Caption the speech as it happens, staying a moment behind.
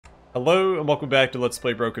Hello and welcome back to Let's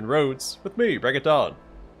Play Broken Roads with me, Reggaeton.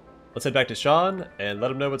 Let's head back to Sean and let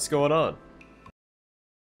him know what's going on.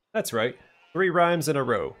 That's right, 3 rhymes in a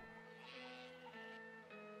row.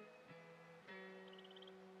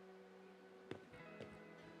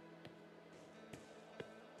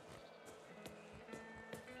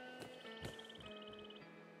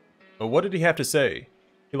 But what did he have to say?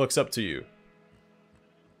 He looks up to you.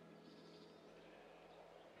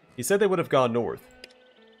 He said they would have gone north.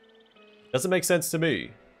 Doesn't make sense to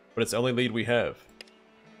me, but it's the only lead we have.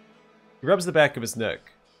 He rubs the back of his neck.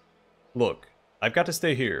 Look, I've got to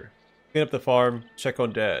stay here. Clean up the farm, check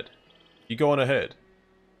on Dad. You go on ahead.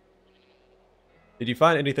 Did you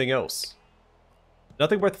find anything else?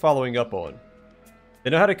 Nothing worth following up on. They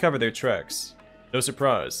know how to cover their tracks. No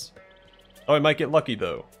surprise. Oh, I might get lucky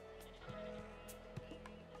though.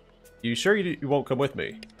 You sure you won't come with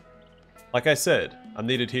me? Like I said, I'm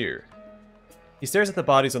needed here. He stares at the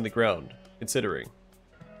bodies on the ground, considering.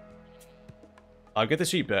 I'll get the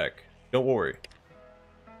sheep back. Don't worry.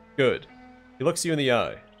 Good. He looks you in the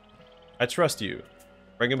eye. I trust you.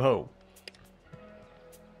 Bring him home.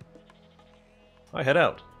 I head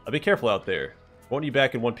out. I'll be careful out there. Want you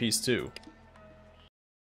back in one piece too.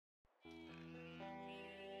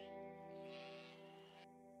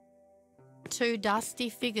 Two dusty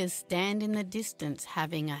figures stand in the distance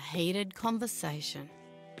having a heated conversation.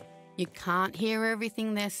 You can't hear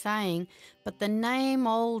everything they're saying, but the name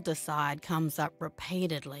Alderside comes up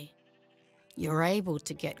repeatedly. You're able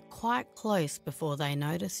to get quite close before they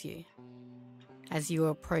notice you. As you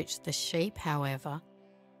approach the sheep, however,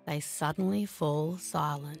 they suddenly fall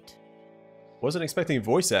silent. Wasn't expecting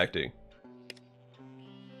voice acting.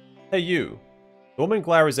 Hey you. The woman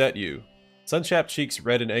glowers at you, sun-chapped cheeks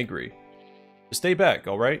red and angry. Just stay back,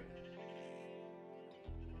 alright?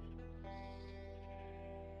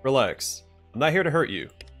 Relax. I'm not here to hurt you.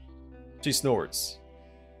 She snorts.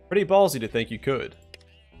 Pretty ballsy to think you could.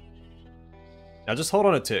 Now just hold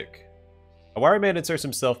on a tick. A wireman inserts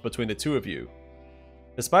himself between the two of you.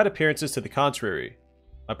 Despite appearances to the contrary,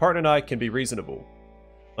 my partner and I can be reasonable.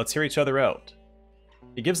 Let's hear each other out.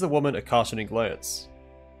 He gives the woman a cautioning glance.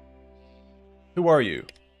 Who are you?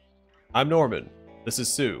 I'm Norman. This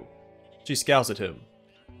is Sue. She scowls at him.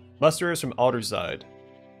 Musterers from Alderside.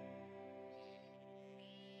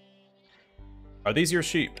 Are these your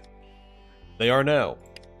sheep? They are now.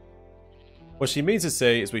 What she means to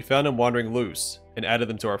say is we found them wandering loose and added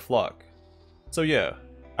them to our flock. So yeah,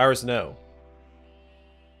 ours now.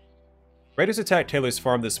 Raiders attacked Taylor's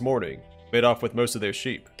farm this morning, made off with most of their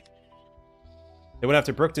sheep. They went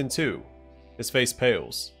after Brookton too. His face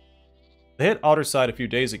pales. They hit Alderside a few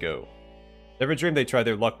days ago. Never dreamed they'd try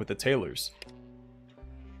their luck with the Taylors.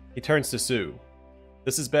 He turns to Sue.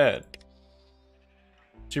 This is bad.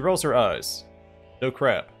 She rolls her eyes. No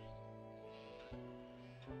crap.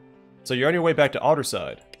 So you're on your way back to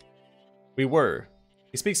Alderside? We were.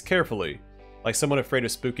 He speaks carefully, like someone afraid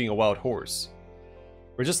of spooking a wild horse.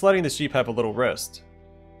 We're just letting the sheep have a little rest.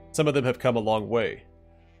 Some of them have come a long way.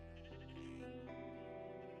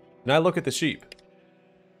 And I look at the sheep.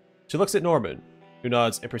 She looks at Norman, who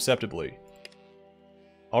nods imperceptibly.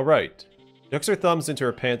 Alright. She hooks her thumbs into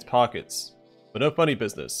her pants pockets, but no funny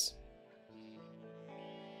business.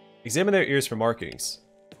 Examine their ears for markings.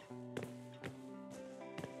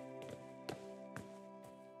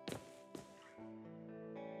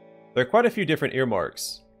 There are quite a few different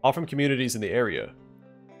earmarks, all from communities in the area.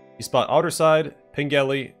 You spot Alderside,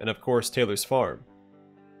 Pengelly, and of course Taylor's farm.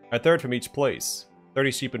 A third from each place,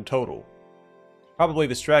 30 sheep in total. Probably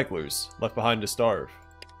the stragglers, left behind to starve.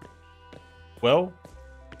 Well,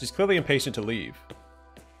 she's clearly impatient to leave.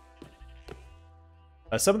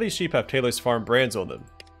 Some of these sheep have Taylor's farm brands on them.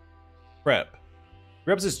 Crap.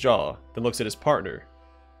 He rubs his jaw, then looks at his partner.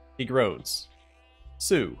 He groans.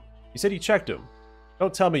 Sue, you said you checked him.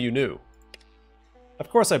 Don't tell me you knew.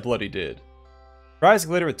 Of course I bloody did. Her eyes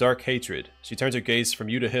glitter with dark hatred. She turns her gaze from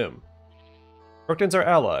you to him. Brookton's our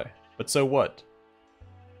ally, but so what?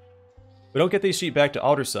 We don't get these sheep back to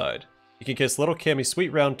Alderside. You can kiss little Cammy's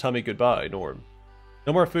sweet round tummy goodbye, Norm.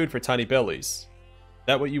 No more food for tiny bellies.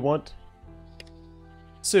 That what you want?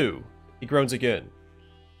 Sue, he groans again.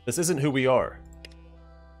 This isn't who we are.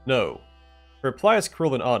 No. Her reply is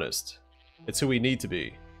cruel and honest. It's who we need to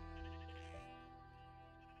be.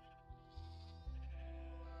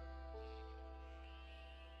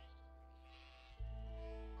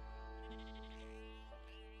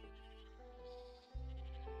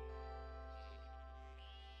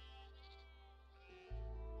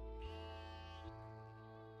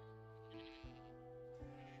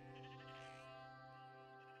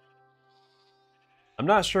 I'm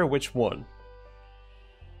not sure which one.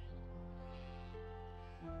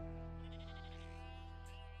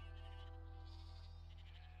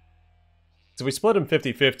 So we split them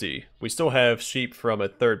 50-50. We still have sheep from a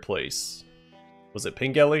third place. Was it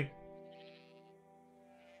Pingelly?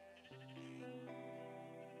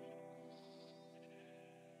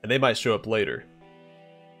 And they might show up later.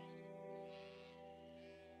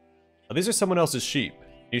 Now, these are someone else's sheep.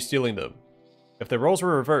 You're stealing them. If the roles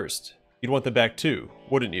were reversed, you'd want them back too,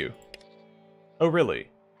 wouldn't you? Oh really?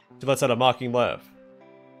 She lets out a mocking laugh.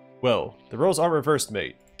 Well, the roles are reversed,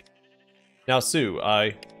 mate. Now Sue,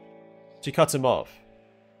 She cuts him off.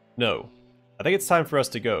 No. I think it's time for us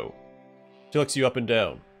to go. She looks you up and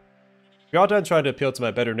down. You're all done trying to appeal to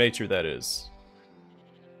my better nature, that is.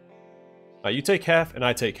 Now you take half, and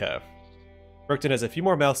I take half. Brookton has a few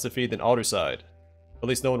more mouths to feed than Alderside. At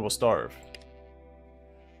least no one will starve.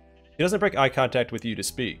 He doesn't break eye contact with you to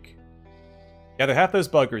speak. Gather half those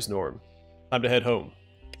buggers, Norm. Time to head home.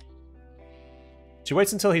 She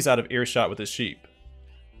waits until he's out of earshot with his sheep.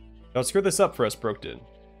 Don't screw this up for us, Brookton.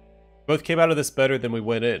 Both came out of this better than we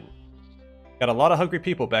went in. Got a lot of hungry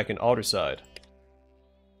people back in Alderside.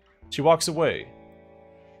 She walks away.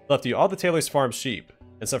 Left you all the Taylor's farm sheep,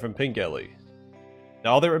 and some from Pingelly.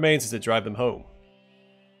 Now all that remains is to drive them home.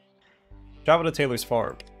 Travel to Taylor's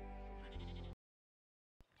farm.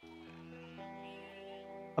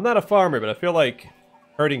 I'm not a farmer, but I feel like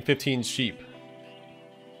herding 15 sheep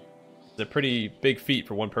is a pretty big feat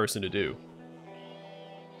for one person to do.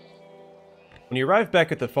 When you arrive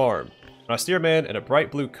back at the farm, an austere man in a bright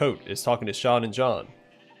blue coat is talking to Sean and John.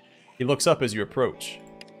 He looks up as you approach.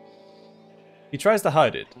 He tries to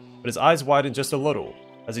hide it, but his eyes widen just a little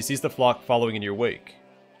as he sees the flock following in your wake.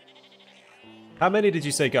 How many did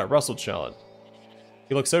you say got rustled, Sean?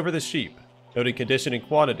 He looks over the sheep, noting condition and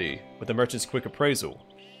quantity with the merchant's quick appraisal.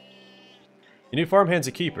 Your new farmhand's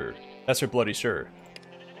a keeper, that's for bloody sure.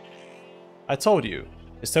 I told you,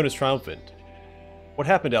 his tone is triumphant. What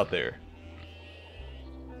happened out there?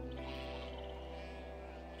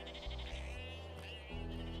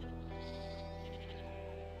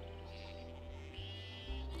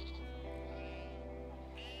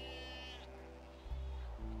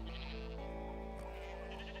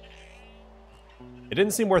 It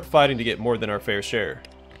didn't seem worth fighting to get more than our fair share.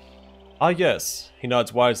 Ah yes, he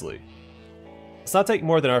nods wisely. Let's not take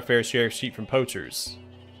more than our fair share of sheep from poachers.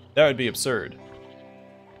 That would be absurd.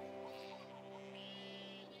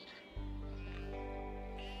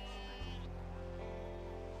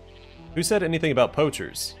 Who said anything about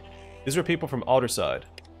poachers? These are people from Alderside.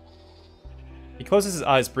 He closes his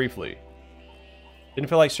eyes briefly. Didn't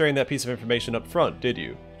feel like sharing that piece of information up front, did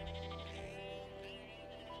you?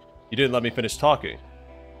 You didn't let me finish talking.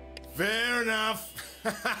 Fair enough.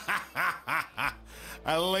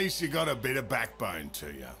 At least you got a bit of backbone to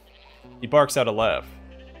you. He barks out a laugh.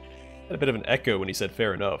 Had a bit of an echo when he said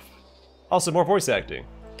fair enough. Also more voice acting.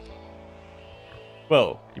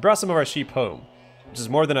 Well, you brought some of our sheep home, which is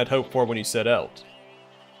more than I'd hoped for when you set out.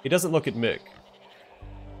 He doesn't look at Mick.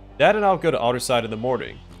 Dad and I'll go to Alderside in the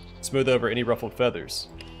morning, smooth over any ruffled feathers.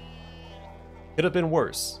 Could have been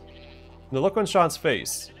worse. From the look on Sean's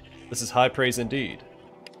face, this is high praise indeed.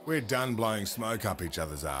 We're done blowing smoke up each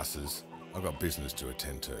other's asses. I've got business to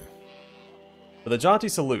attend to. With a jaunty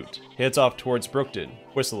salute, he heads off towards Brookton,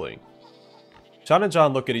 whistling. Sean and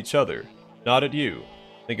John look at each other, nod at you,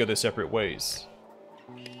 then go their separate ways.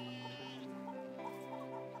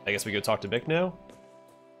 I guess we go talk to Mick now?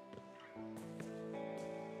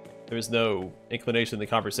 There was no inclination in the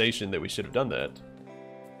conversation that we should have done that.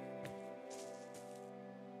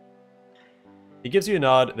 He gives you a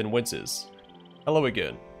nod, then winces. Hello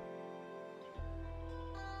again.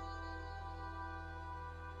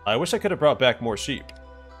 I wish I could have brought back more sheep.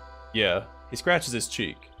 Yeah, he scratches his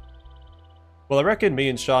cheek. Well, I reckon me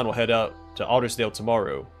and Sean will head out to Aldersdale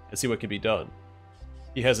tomorrow and see what can be done.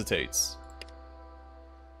 He hesitates.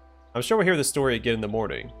 I'm sure we'll hear the story again in the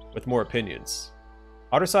morning, with more opinions.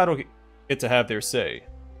 Alderside will get to have their say.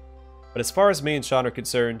 But as far as me and Sean are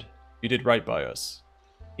concerned, you did right by us.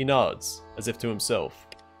 He nods, as if to himself.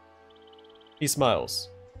 He smiles.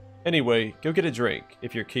 Anyway, go get a drink,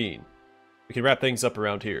 if you're keen. We can wrap things up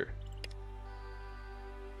around here.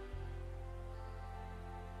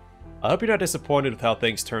 I hope you're not disappointed with how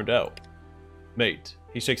things turned out. Mate,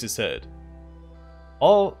 he shakes his head.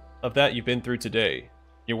 All of that you've been through today,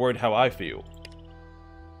 you're worried how I feel.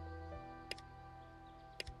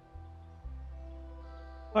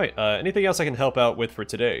 Alright, anything else I can help out with for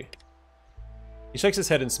today? He shakes his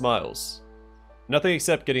head and smiles. Nothing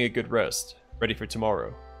except getting a good rest, ready for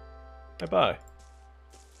tomorrow. Bye-bye.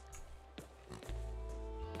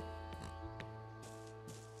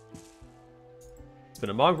 It's been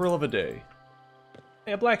a mongrel of a day.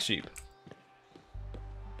 Hey, a black sheep.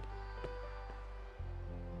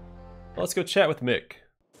 Let's go chat with Mick.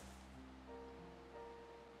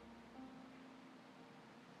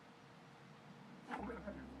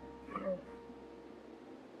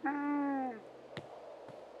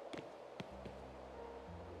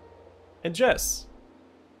 And Jess.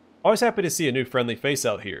 Always happy to see a new friendly face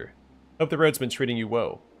out here. Hope the road's been treating you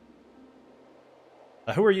well.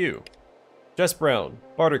 Who are you? Jess Brown,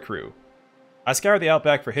 Barter Crew. I scour the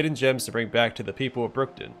Outback for hidden gems to bring back to the people of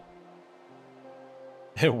Brookton.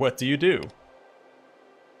 And what do you do?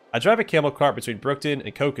 I drive a camel cart between Brookton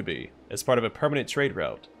and Kokeby as part of a permanent trade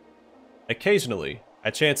route. Occasionally,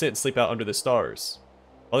 I chance it and sleep out under the stars.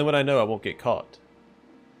 Only when I know I won't get caught.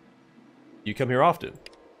 You come here often?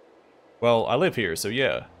 Well, I live here, so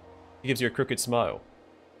yeah. He gives you a crooked smile.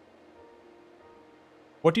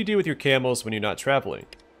 What do you do with your camels when you're not traveling?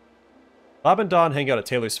 Bob and Don hang out at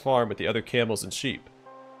Taylor's farm with the other camels and sheep.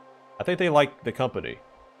 I think they like the company.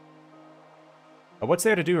 What's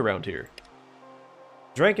there to do around here?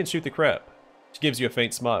 Drink and shoot the crap. She gives you a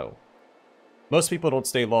faint smile. Most people don't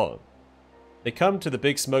stay long. They come to the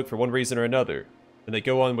big smoke for one reason or another, and they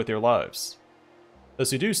go on with their lives.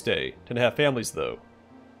 Those who do stay tend to have families, though.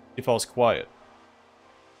 He falls quiet.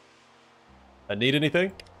 Need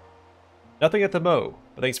anything? Nothing at the mo,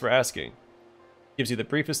 but thanks for asking. Gives you the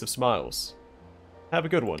briefest of smiles. Have a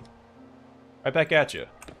good one. Right back at you.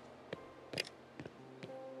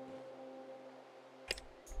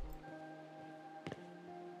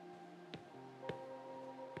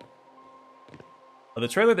 The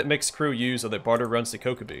trailer that Mick's crew use on their barter runs to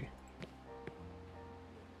Kokeby.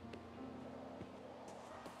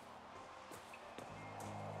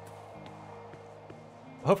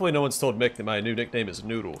 Hopefully no one's told Mick that my new nickname is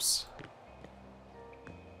Noodles.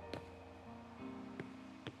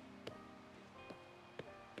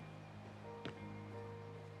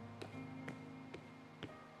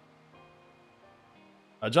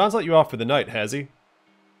 John's let you off for the night, has he?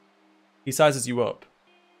 He sizes you up.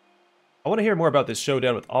 I want to hear more about this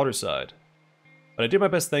showdown with Alderside, but I do my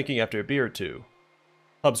best thinking after a beer or two.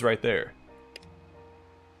 Pub's right there.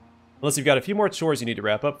 Unless you've got a few more chores you need to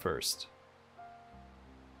wrap up first.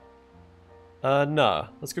 Nah.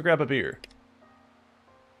 Let's go grab a beer.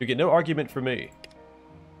 You get no argument from me.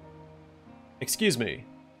 Excuse me.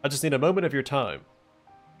 I just need a moment of your time.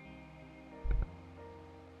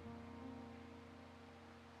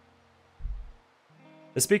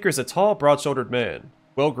 The speaker is a tall, broad-shouldered man,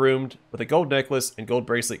 well-groomed, with a gold necklace and gold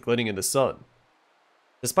bracelet glinting in the sun.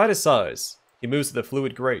 Despite his size, he moves with a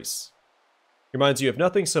fluid grace. He reminds you of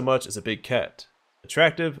nothing so much as a big cat.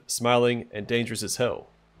 Attractive, smiling, and dangerous as hell.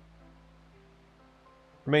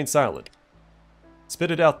 Remain silent.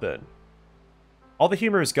 Spit it out then. All the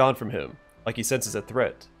humor is gone from him, like he senses a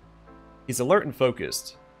threat. He's alert and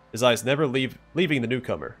focused, his eyes never leaving the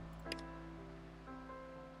newcomer.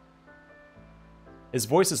 His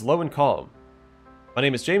voice is low and calm. My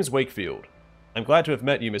name is James Wakefield. I'm glad to have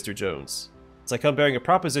met you, Mr. Jones, as I come bearing a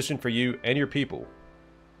proposition for you and your people.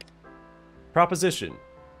 Proposition,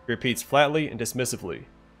 he repeats flatly and dismissively.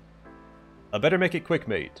 I better make it quick,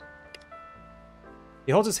 mate.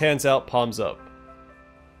 He holds his hands out, palms up.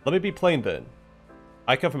 Let me be plain then.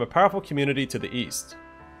 I come from a powerful community to the east.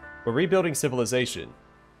 We're rebuilding civilization.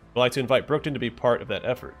 I'd like to invite Brookton to be part of that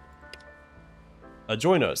effort.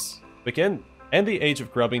 Join us. We can end the age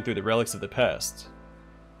of grubbing through the relics of the past.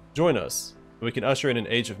 Join us, and we can usher in an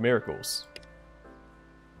age of miracles.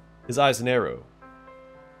 His eyes narrow.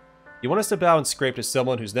 You want us to bow and scrape to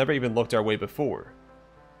someone who's never even looked our way before.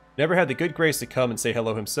 Never had the good grace to come and say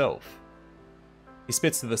hello himself. He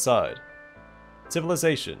spits to the side.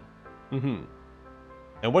 Civilization. And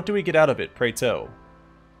what do we get out of it, pray tell?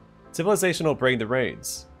 Civilization will bring the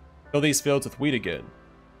rains. Fill these fields with wheat again.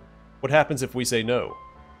 What happens if we say no?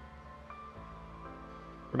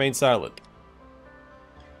 Remain silent.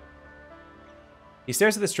 He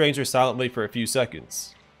stares at the stranger silently for a few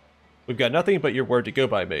seconds. We've got nothing but your word to go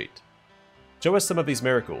by, mate. Show us some of these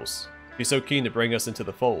miracles. If you're so keen to bring us into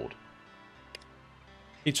the fold.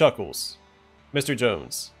 He chuckles. Mr.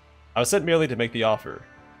 Jones, I was sent merely to make the offer.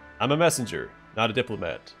 I'm a messenger, not a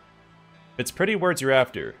diplomat. If it's pretty words you're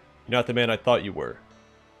after, you're not the man I thought you were.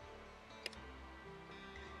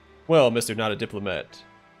 Well, Mr. Not a Diplomat,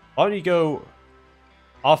 why don't you go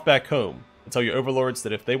off back home and tell your overlords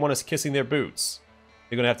that if they want us kissing their boots,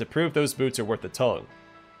 they're going to have to prove those boots are worth the tongue.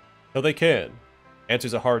 No, they can.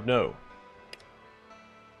 Answer's a hard no.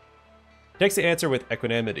 Takes the answer with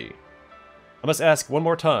equanimity. I must ask one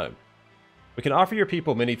more time. We can offer your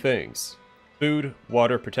people many things. Food,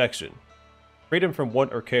 water, protection. Freedom from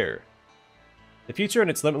want or care. The future and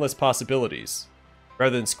its limitless possibilities,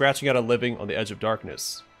 rather than scratching out a living on the edge of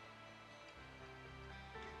darkness.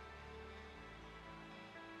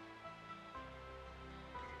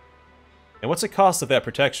 And what's the cost of that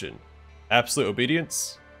protection? Absolute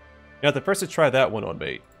obedience? You're not the first to try that one on,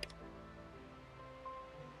 mate.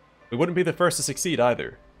 We wouldn't be the first to succeed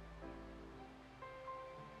either.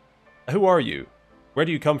 Who are you? Where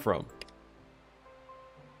do you come from?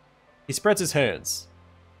 He spreads his hands.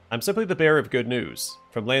 I'm simply the bearer of good news,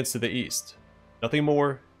 from lands to the east. Nothing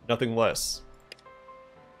more, nothing less.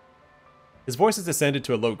 His voice has descended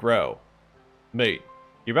to a low growl. Mate,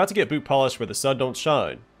 you're about to get boot polished where the sun don't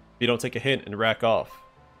shine, if you don't take a hint and rack off.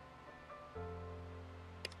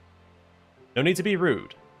 No need to be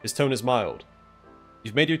rude. His tone is mild.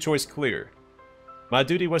 You've made your choice clear. My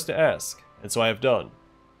duty was to ask, and so I have done.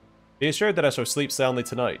 Be assured that I shall sleep soundly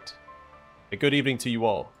tonight. A good evening to you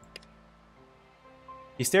all.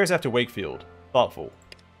 He stares after Wakefield, thoughtful.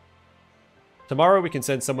 Tomorrow we can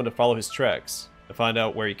send someone to follow his tracks, to find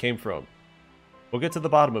out where he came from. We'll get to the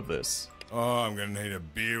bottom of this. Oh, I'm gonna need a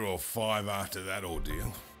beer or 5 after that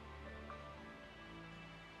ordeal.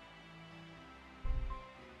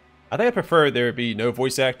 I think I prefer there be no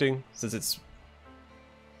voice acting, since it's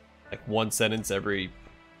like one sentence every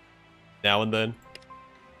now and then.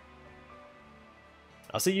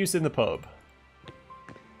 I'll see you in the pub.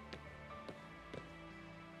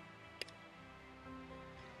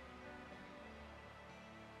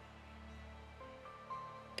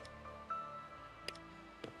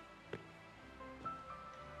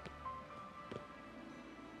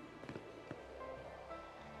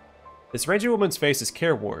 This Ranger woman's face is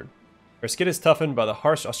careworn. Her skin is toughened by the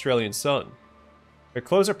harsh Australian sun. Her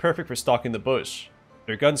clothes are perfect for stalking the bush.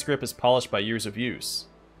 Her gun's grip is polished by years of use.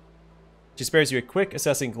 She spares you a quick,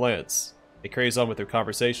 assessing glance. It carries on with her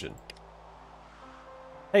conversation.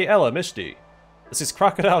 Hey Ella, Mishti. This is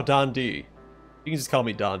Crocodile Don D. You can just call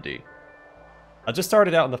me Don D. I just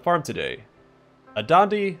started out on the farm today. Don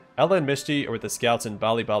D, Ella and Mishti are with the scouts in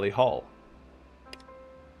Bali Bali Hall.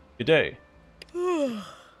 Good day.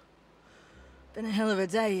 Been a hell of a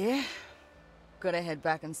day, yeah? Gotta head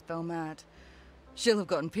back and spell mad. She'll have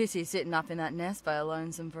gotten pissy sitting up in that nest by a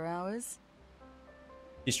lonesome for hours.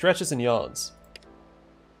 She stretches and yawns.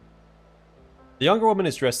 The younger woman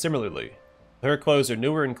is dressed similarly. Her clothes are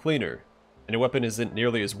newer and cleaner, and her weapon isn't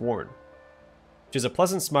nearly as worn. She has a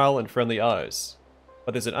pleasant smile and friendly eyes,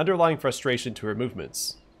 but there's an underlying frustration to her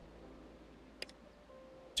movements.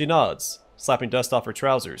 She nods, slapping dust off her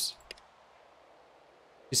trousers.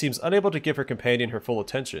 She seems unable to give her companion her full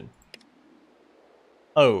attention.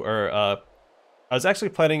 Oh, I was actually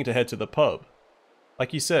planning to head to the pub.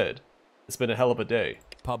 Like you said, it's been a hell of a day.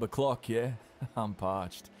 Pub o'clock, yeah? I'm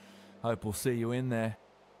parched. Hope we'll see you in there.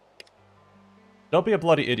 Don't be a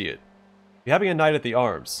bloody idiot. You're having a night at the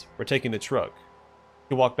Arms. We're taking the truck. You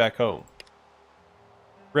can walk back home.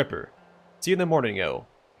 Ripper. See you in the morning, El.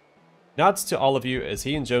 Nods to all of you as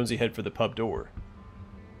he and Jonesy head for the pub door.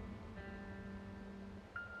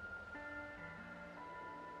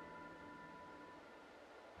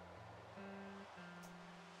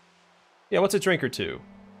 Yeah, what's a drink or two?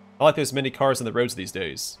 I like there's many cars on the roads these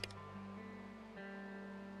days.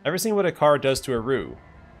 Ever seen what a car does to a Roo?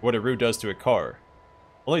 Or what a Roo does to a car?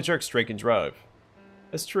 Only jerks drink and drive.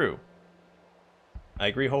 That's true. I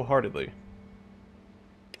agree wholeheartedly.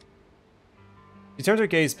 She turns her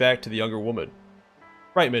gaze back to the younger woman.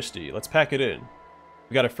 Right, Mishti, let's pack it in.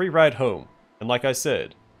 We got a free ride home, and like I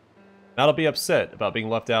said, Matt'll be upset about being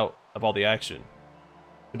left out of all the action.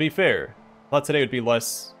 To be fair, I thought today would be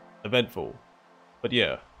less eventful. But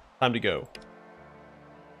yeah, time to go.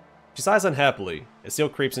 She sighs unhappily, and still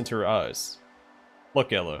creeps into her eyes.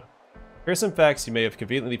 Look, Ella. Here are some facts you may have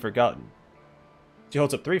conveniently forgotten. She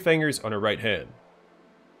holds up 3 fingers on her right hand.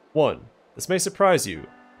 1. This may surprise you,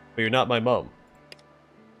 but you're not my mum.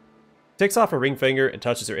 She takes off her ring finger and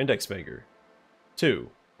touches her index finger. 2.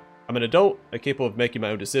 I'm an adult and capable of making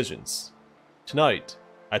my own decisions. Tonight,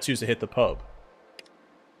 I choose to hit the pub.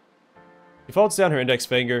 She folds down her index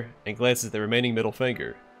finger and glances at the remaining middle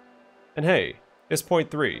finger. And hey, it's point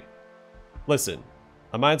 3. Listen,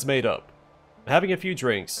 my mind's made up. I'm having a few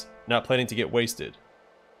drinks, not planning to get wasted.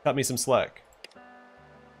 Cut me some slack.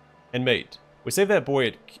 And mate, we saved that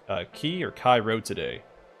boy at Key or Kai Road today.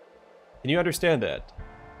 Can you understand that?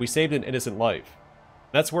 We saved an innocent life.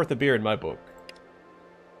 That's worth a beer in my book.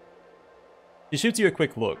 She shoots you a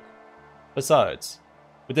quick look. Besides,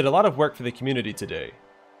 we did a lot of work for the community today.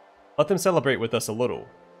 Let them celebrate with us a little.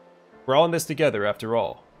 We're all in this together after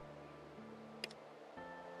all.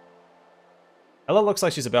 Ella looks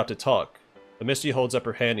like she's about to talk, but Misty holds up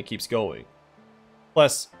her hand and keeps going.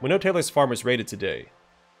 Plus, we know Taylor's farm was raided today.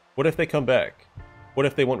 What if they come back? What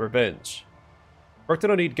if they want revenge? Brookton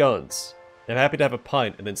don't need guns. I'm happy to have a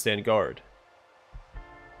pint and then stand guard.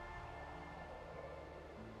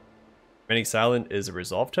 Remaining silent is a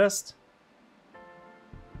resolve test?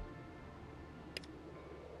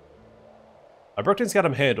 Our Brookton's got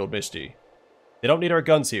him handled, Mishti. They don't need our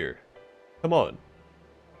guns here. Come on.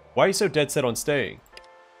 Why are you so dead set on staying?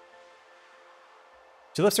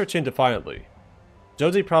 She lifts her chin defiantly.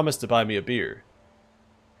 Jonesy promised to buy me a beer.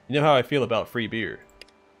 You know how I feel about free beer.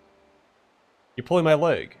 You're pulling my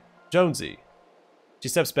leg. Jonesy. She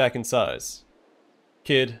steps back in size.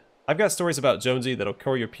 Kid, I've got stories about Jonesy that'll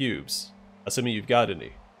curl your pubes, assuming you've got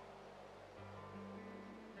any.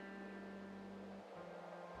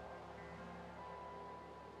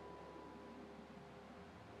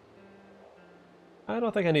 I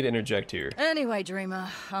don't think I need to interject here. Anyway, Dreamer,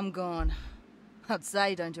 I'm gone. I'd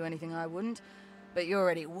say don't do anything I wouldn't, but you're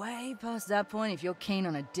already way past that point if you're keen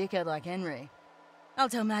on a dickhead like Henry. I'll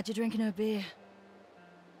tell Matt you're drinking her beer.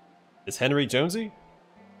 Is Henry Jonesy?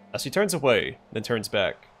 As she turns away, then turns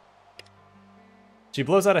back. She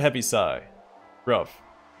blows out a heavy sigh. Rough.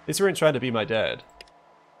 This weren't trying to be my dad.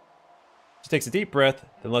 She takes a deep breath,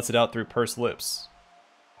 then lets it out through pursed lips.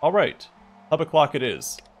 Alright, pub o'clock it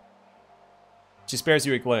is. She spares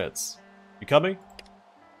you a glance. You coming?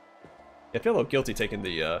 I feel a little guilty taking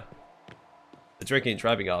the drinking and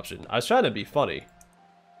driving option. I was trying to be funny,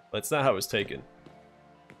 but it's not how it was taken.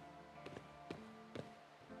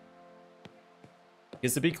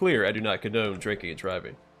 Because to be clear, I do not condone drinking and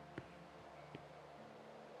driving.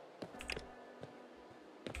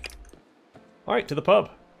 Alright, to the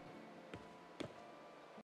pub.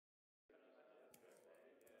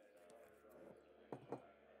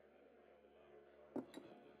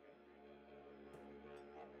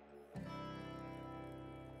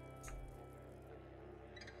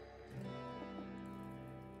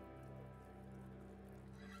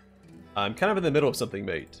 I'm kind of in the middle of something,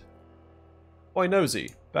 mate. Boy,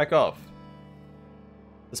 nosy, back off.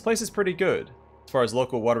 This place is pretty good, as far as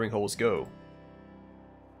local watering holes go.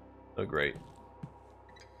 Oh, great.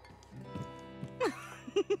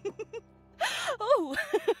 Oh!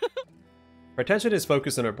 Her attention is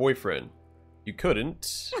focused on her boyfriend. You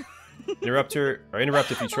couldn't interrupt her, or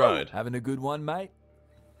interrupt if you tried. Having a good one, mate?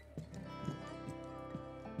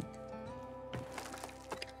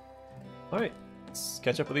 Alright, let's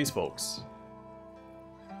catch up with these folks.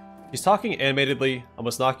 She's talking animatedly,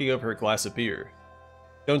 almost knocking over her glass of beer.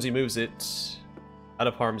 Jonesy moves it out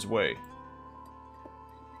of harm's way.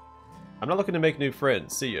 I'm not looking to make new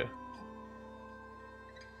friends, see ya.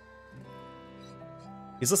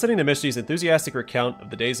 He's listening to Misty's enthusiastic recount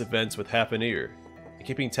of the day's events with half an ear, and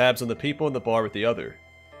keeping tabs on the people in the bar with the other.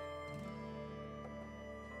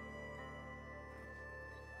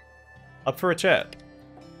 Up for a chat.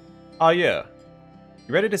 Ah yeah.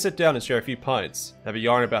 You ready to sit down and share a few pints, have a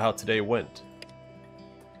yarn about how today went?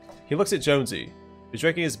 He looks at Jonesy, who's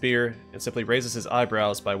drinking his beer and simply raises his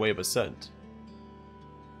eyebrows by way of assent.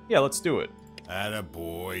 Yeah, let's do it.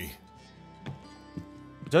 Attaboy.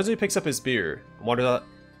 Jonesy picks up his beer and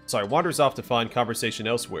wanders off to find conversation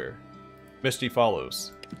elsewhere. Misty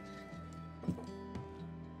follows.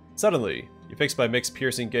 Suddenly, you're fixed by Mick's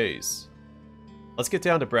piercing gaze. Let's get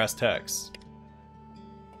down to brass tacks.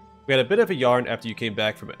 We had a bit of a yarn after you came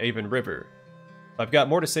back from Avon River. I've got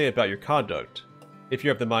more to say about your conduct, if you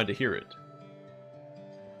have the mind to hear it.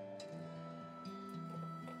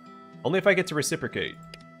 Only if I get to reciprocate.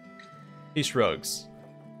 He shrugs.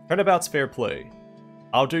 Turnabout's fair play.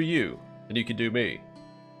 I'll do you, and you can do me.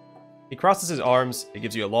 He crosses his arms and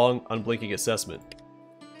gives you a long, unblinking assessment.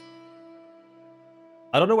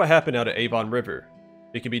 I don't know what happened out at Avon River.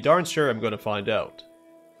 But you can be darn sure I'm going to find out.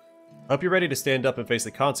 I hope you're ready to stand up and face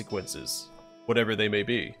the consequences, whatever they may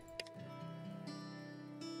be.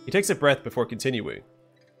 He takes a breath before continuing.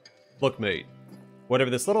 Look, mate, whatever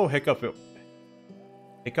this little hiccup was,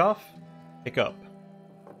 it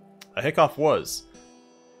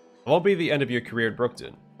won't be the end of your career in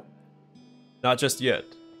Brookton. Not just yet.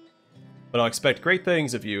 But I'll expect great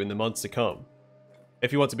things of you in the months to come,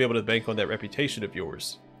 if you want to be able to bank on that reputation of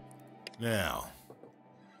yours. Now,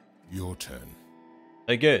 your turn.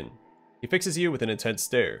 Again, he fixes you with an intense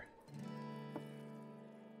stare.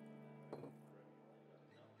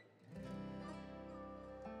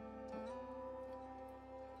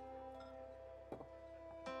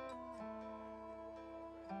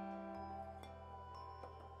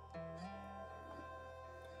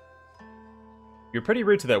 You're pretty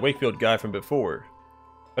rude to that Wakefield guy from before,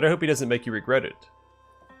 but I hope he doesn't make you regret it.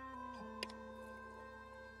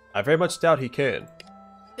 I very much doubt he can.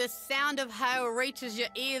 The sound of hail reaches your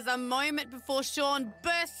ears a moment before Sean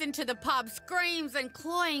bursts into the pub, screams and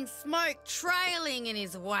cloying smoke trailing in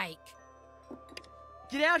his wake.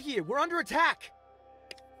 Get out here! We're under attack!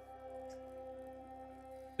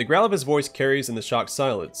 The growl of his voice carries in the shocked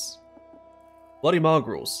silence. Bloody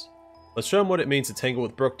mongrels. Let's show him what it means to tangle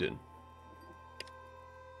with Brookton.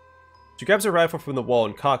 She grabs her rifle from the wall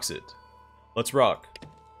and cocks it. Let's rock.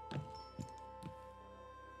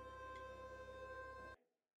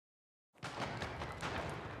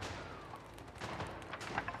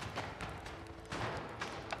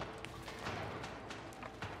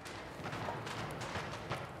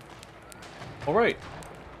 Alright,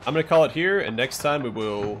 I'm going to call it here, and next time we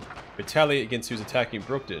will retaliate against who's attacking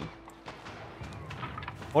Brookton.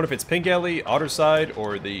 I wonder if it's Pengelly, Otterside,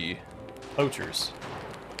 or the poachers.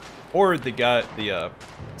 Or the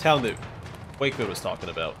town that Wakefield was talking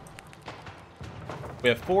about. We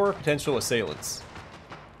have 4 potential assailants.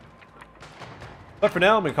 But for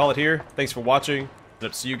now, I'm going to call it here. Thanks for watching, and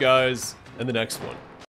I'll see you guys in the next one.